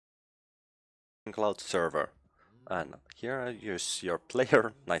RainCloud server, and here I use your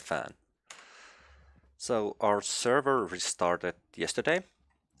player NightFan. So our server restarted yesterday,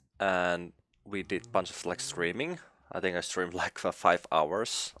 and we did a bunch of like streaming. I think I streamed like for 5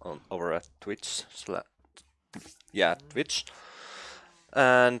 hours over at Twitch. Twitch.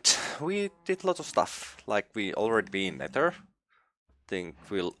 And we did lots of stuff. Like we already be in Nether. Think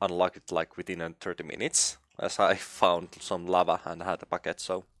we'll unlock it like within 30 minutes, as I found some lava and had a bucket,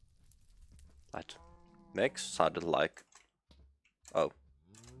 so that makes sounded like, oh,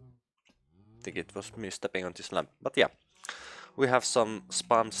 I think it was me stepping on this lamp. But yeah, we have some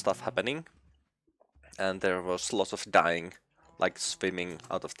spam stuff happening, and there was lots of dying, like swimming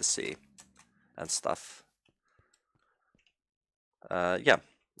out of the sea and stuff. Yeah,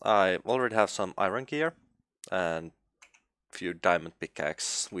 I already have some iron gear and few diamond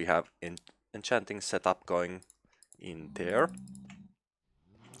pickaxe. We have enchanting setup going in there.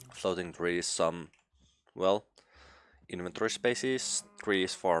 Floating trees, some, well, inventory spaces,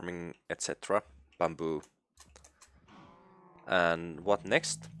 trees, farming, etc. Bamboo. And what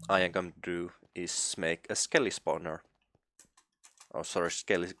next I am going to do is make a skelly spawner. Oh, sorry,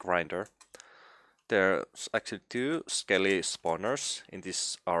 skelly grinder. There's actually 2 skelly spawners in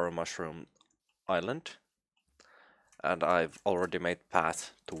this our mushroom island, and I've already made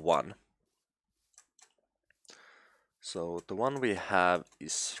path to one. So the one we have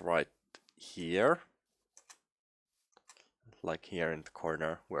is right here, like here in the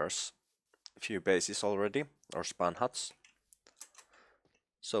corner, where's a few bases already, or spawn huts.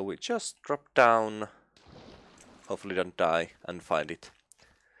 So we just drop down, hopefully don't die, and find it.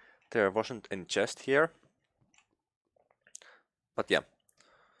 There wasn't any chest here, but yeah.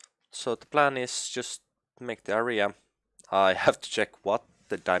 So the plan is just make the area. I have to check what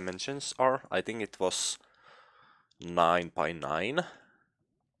the dimensions are. I think it was 9 by 9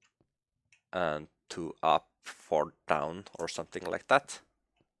 and 2 up, 4 down, or something like that.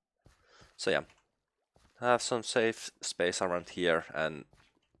 So yeah, have some safe space around here and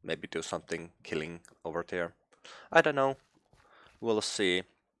maybe do something killing over there. I don't know, we'll see.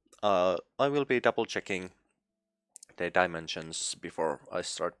 I will be double checking the dimensions before I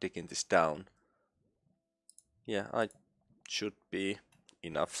start digging this down. Yeah, I should be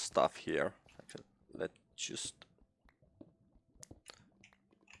enough stuff here. Let's just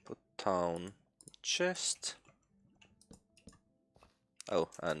put down chest. Oh,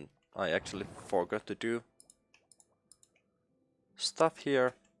 and I actually forgot to do stuff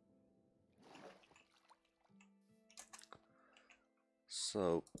here.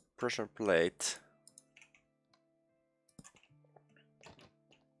 So pressure plate.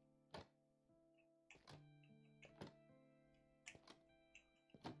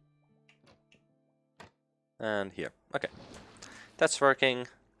 And here. Okay, that's working.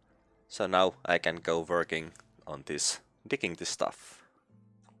 So now I can go working on this, digging this stuff.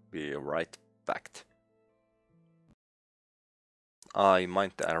 Be right back. I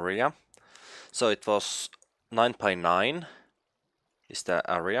mined the area. So it was 9 by 9 is the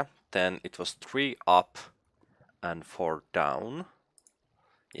area. Then it was 3 up and 4 down.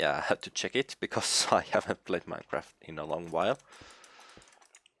 Yeah, I had to check it because I haven't played Minecraft in a long while.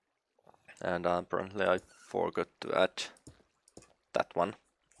 And apparently I forgot to add that one.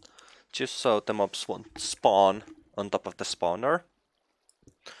 Just so the mobs won't spawn on top of the spawner.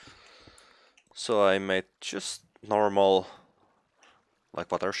 So I made just normal, like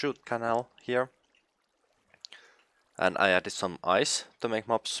water chute canal here. And I added some ice to make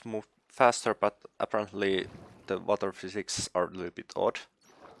mobs move faster, but apparently the water physics are a little bit odd.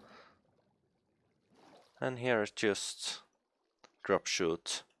 And here is just drop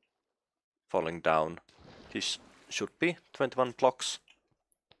chute falling down. This should be 21 blocks.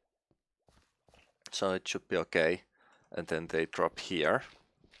 So it should be okay. And then they drop here.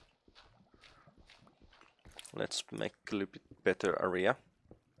 Let's make a little bit better area.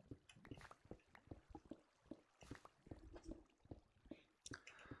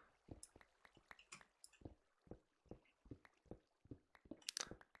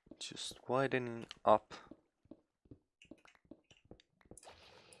 Just widening up.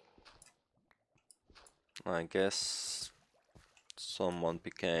 I guess someone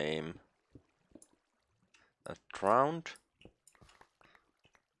became drowned.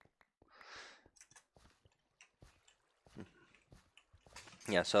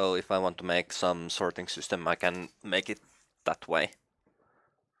 Yeah, so if I want to make some sorting system, I can make it that way.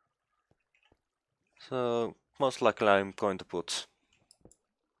 So most likely I'm going to put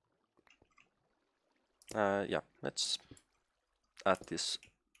yeah, let's add this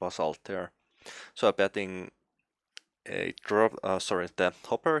basalt there. So I'm adding a drop, the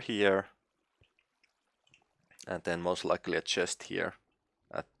hopper here, And then most likely a chest here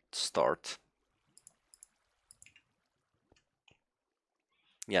at start.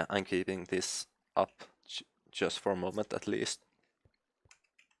 Yeah, I'm keeping this up just for a moment at least,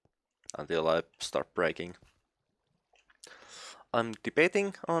 until I start breaking. I'm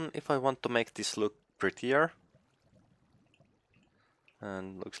debating on if I want to make this look prettier.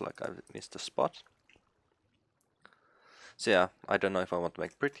 And looks like I've missed a spot. So yeah, I don't know if I want to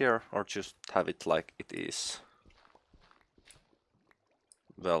make prettier or just have it like it is.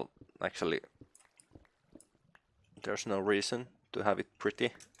 Well, actually, there's no reason to have it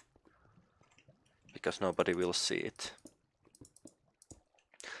pretty, because nobody will see it.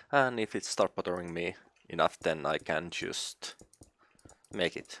 And if it starts bothering me enough, then I can just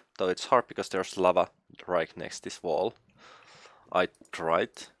make it. Though it's hard because there's lava right next this wall. I tried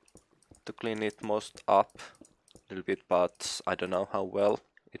to clean it most up a little bit, but I don't know how well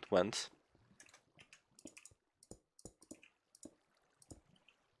it went.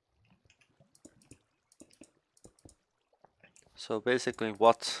 So basically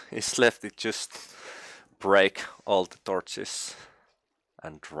what is left is just break all the torches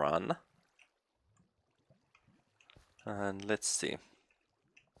and run. And let's see.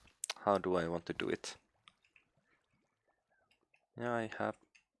 How do I want to do it? Yeah, I have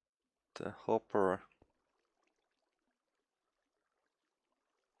the hopper.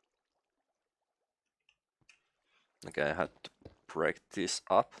 Okay, I had to break this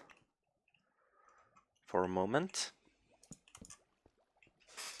up for a moment.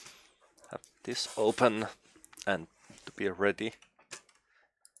 Have this open and to be ready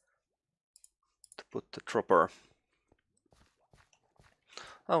to put the dropper.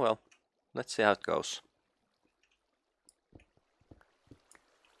 Oh well, let's see how it goes.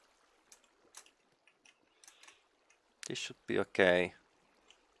 This should be okay.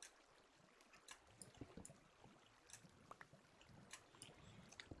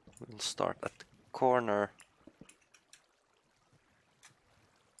 We'll start at the corner.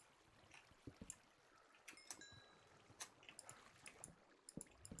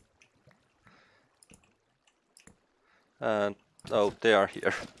 And oh, they are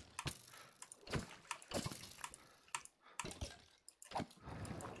here.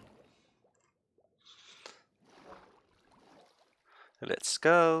 Let's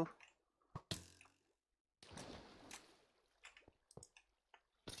go.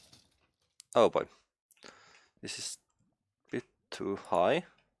 Oh boy, this is a bit too high.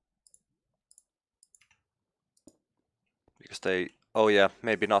 Because they... oh yeah,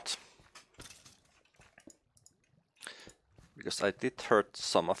 maybe not. Because I did hurt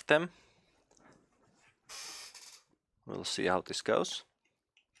some of them. We'll see how this goes.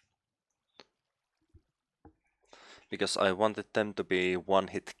 Because I wanted them to be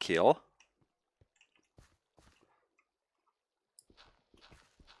one-hit kill.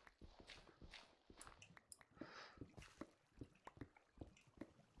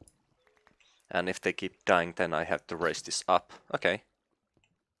 And if they keep dying, then I have to raise this up. Okay.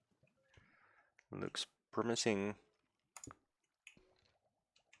 Looks promising.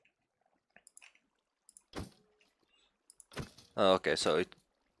 Okay, so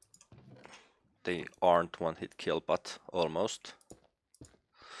they aren't one-hit kill, but almost.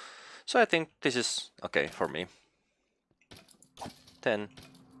 So I think this is okay for me. 10.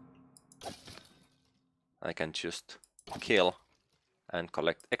 I can just kill and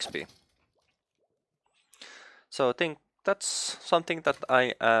collect XP. So I think that's something that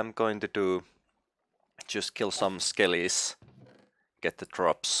I am going to do. Just kill some skellies, get the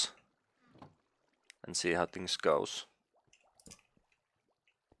drops, and see how things goes.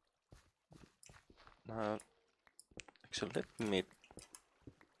 Actually, let me...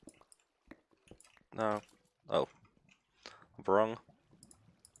 no. Oh. Wrong.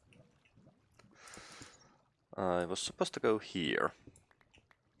 I was supposed to go here.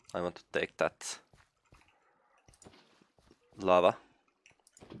 I want to take that lava.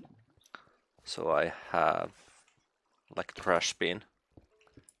 So I have like a trash bin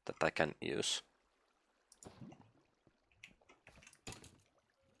that I can use.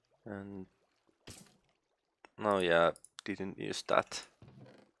 And no, yeah, didn't use that.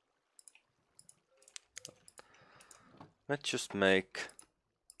 Let's just make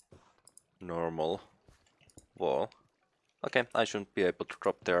normal wall. Okay, I shouldn't be able to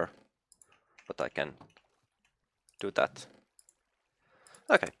drop there, but I can do that.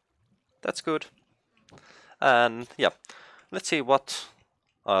 Okay, that's good. And yeah, let's see what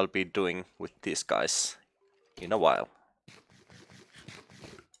I'll be doing with these guys in a while.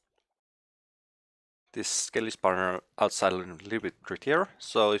 this scaly spawner outside a little bit trickier,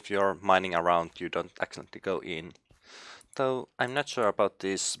 so if you're mining around you don't accidentally go in. Though I'm not sure about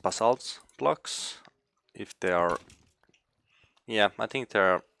these basalt blocks, if they are... Yeah, I think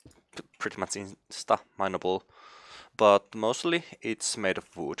they're pretty much insta-mineable, but mostly it's made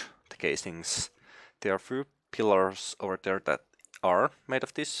of wood, the casings. There are a few pillars over there that are made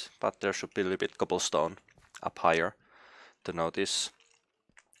of this, but there should be a little bit cobblestone up higher to notice.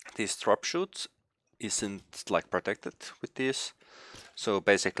 This drop chute isn't like protected with this, so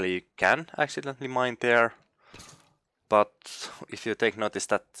basically you can accidentally mine there, but if you take notice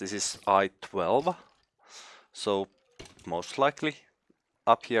that this is I-12, so most likely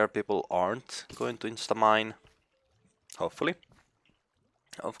up here people aren't going to insta-mine, hopefully.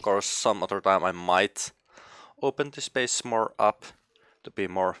 Of course, some other time I might open the space more up to be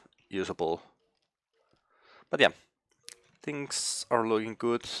more usable. But yeah, things are looking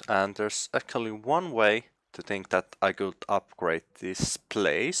good, and there's actually one way to think that I could upgrade this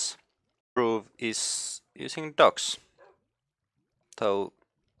place. Proof is using docks. Though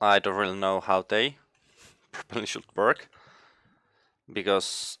I don't really know how they properly should work,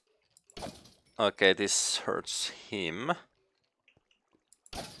 because okay, this hurts him.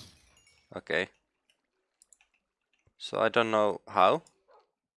 Okay, so I don't know how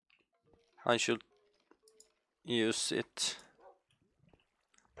I should use it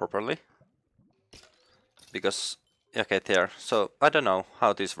properly, because okay, there. So I don't know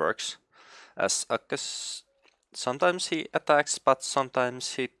how this works, as Akkas sometimes he attacks but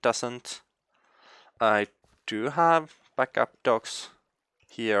sometimes he doesn't. I do have backup dogs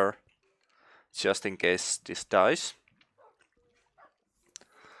here just in case this dies,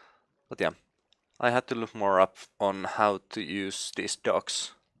 but yeah, I had to look more up on how to use these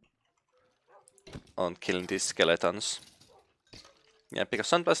dogs on killing these skeletons. Yeah, because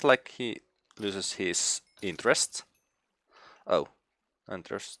sometimes like he loses his interest. Oh, and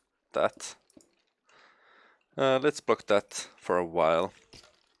there's that. Let's block that for a while.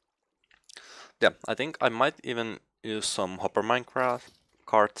 Yeah, I think I might even use some hopper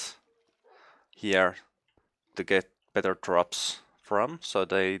minecart here to get better drops from, so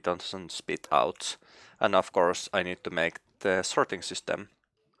they don't spit out. And of course I need to make the sorting system,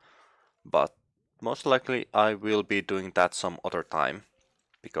 but most likely I will be doing that some other time,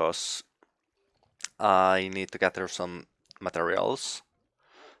 because I need to gather some materials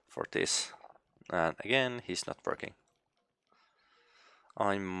for this. And again, he's not working.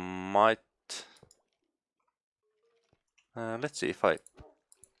 I might... let's see if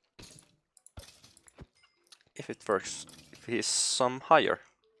it works, if he's some higher.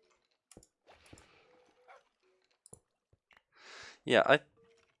 Yeah, I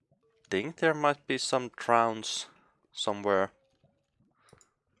think there might be some drowns somewhere.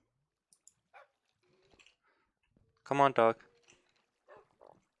 Come on, dog.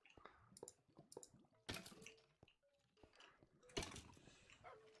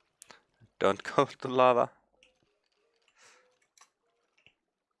 Don't go to lava.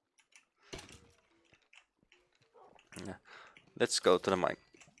 Yeah. Let's go to the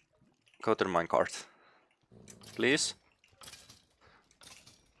minecart, please.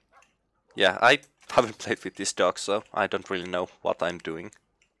 Yeah, I haven't played with this dog, so I don't really know what I'm doing,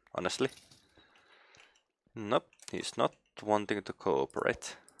 honestly. Nope, he's not wanting to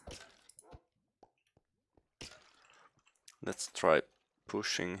cooperate. Let's try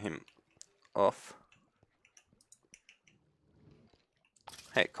pushing him off.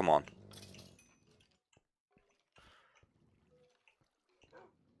 Hey, come on.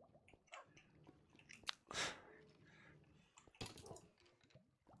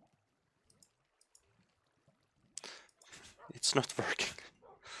 It's not working.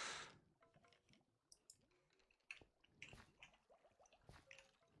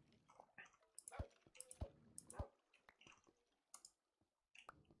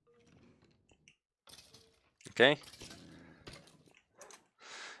 Okay.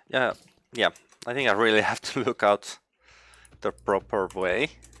 Yeah, I think I really have to look out the proper way.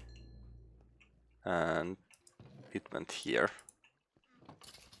 And it went here.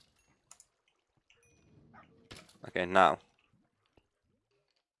 Okay, now.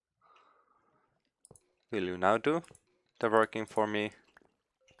 Will you now do the working for me?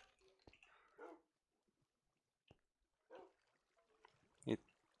 It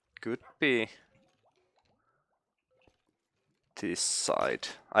could be this side.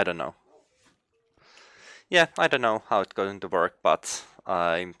 I don't know. Yeah, I don't know how it's going to work, but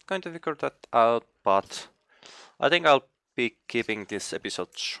I'm going to figure that out. But I think I'll be keeping this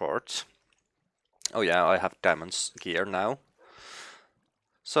episode short. Oh yeah, I have diamonds gear now.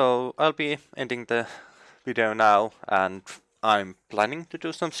 So I'll be ending the video now, and I'm planning to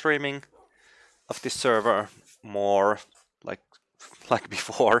do some streaming of this server more like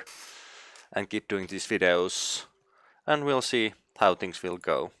before, and keep doing these videos, and we'll see how things will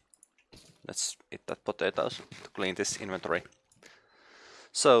go. Let's eat that potatoes to clean this inventory.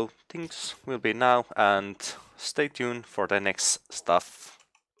 So things will be now, and stay tuned for the next stuff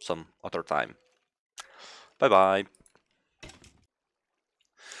some other time. Bye bye.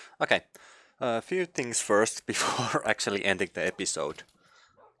 Okay, a few things first before actually ending the episode.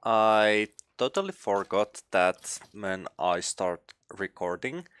 I totally forgot that when I start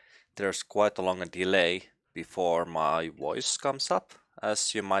recording, there's quite a long delay before my voice comes up,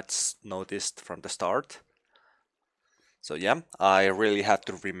 as you might noticed from the start. So yeah, I really have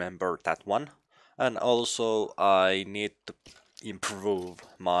to remember that one. And also I need to improve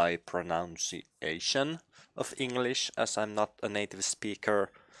my pronunciation of English, as I'm not a native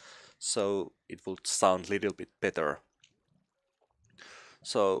speaker, so it would sound a little bit better.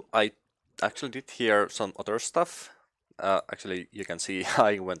 So I actually did hear some other stuff. Actually, you can see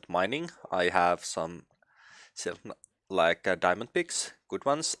I went mining. I have some diamond picks, good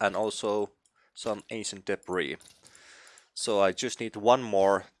ones, and also some ancient debris. So I just need one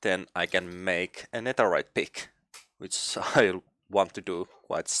more, then I can make a netherite pick, which I want to do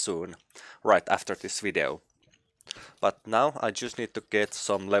quite soon, right after this video. But now I just need to get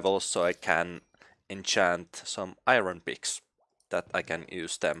some levels so I can enchant some iron picks that I can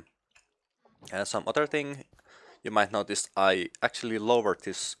use them. And some other thing, you might notice I actually lowered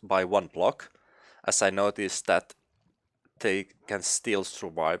this by 1 block, as I noticed that they can still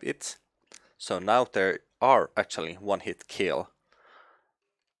survive it. So now there are actually 1-hit kill.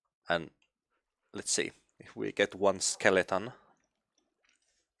 And let's see, if we get one skeleton.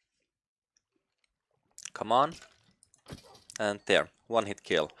 Come on. And there, 1-hit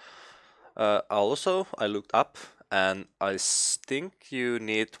kill. Also, I looked up, and I think you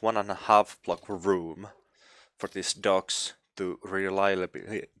need 1.5 block room for these dogs to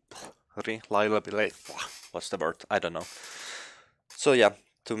reliably, what's the word? I don't know. So yeah,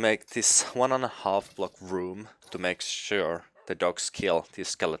 to make this 1.5 block room to make sure the dogs kill these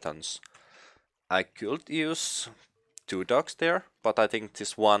skeletons, I could use 2 dogs there, but I think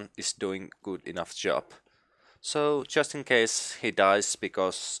this one is doing good enough job. So just in case he dies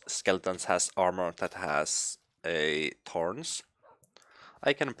because skeletons has armor that has thorns,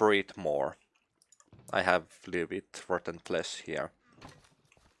 I can breed more. I have a little bit rotten flesh here.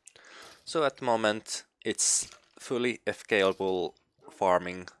 So at the moment it's fully scalable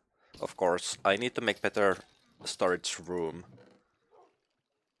farming. Of course, I need to make better storage room.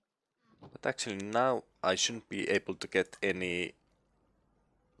 But actually now I shouldn't be able to get any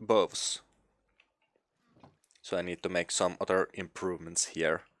bows. So I need to make some other improvements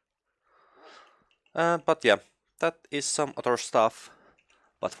here. But yeah, that is some other stuff.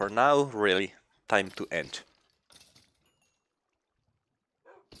 But for now, really, time to end.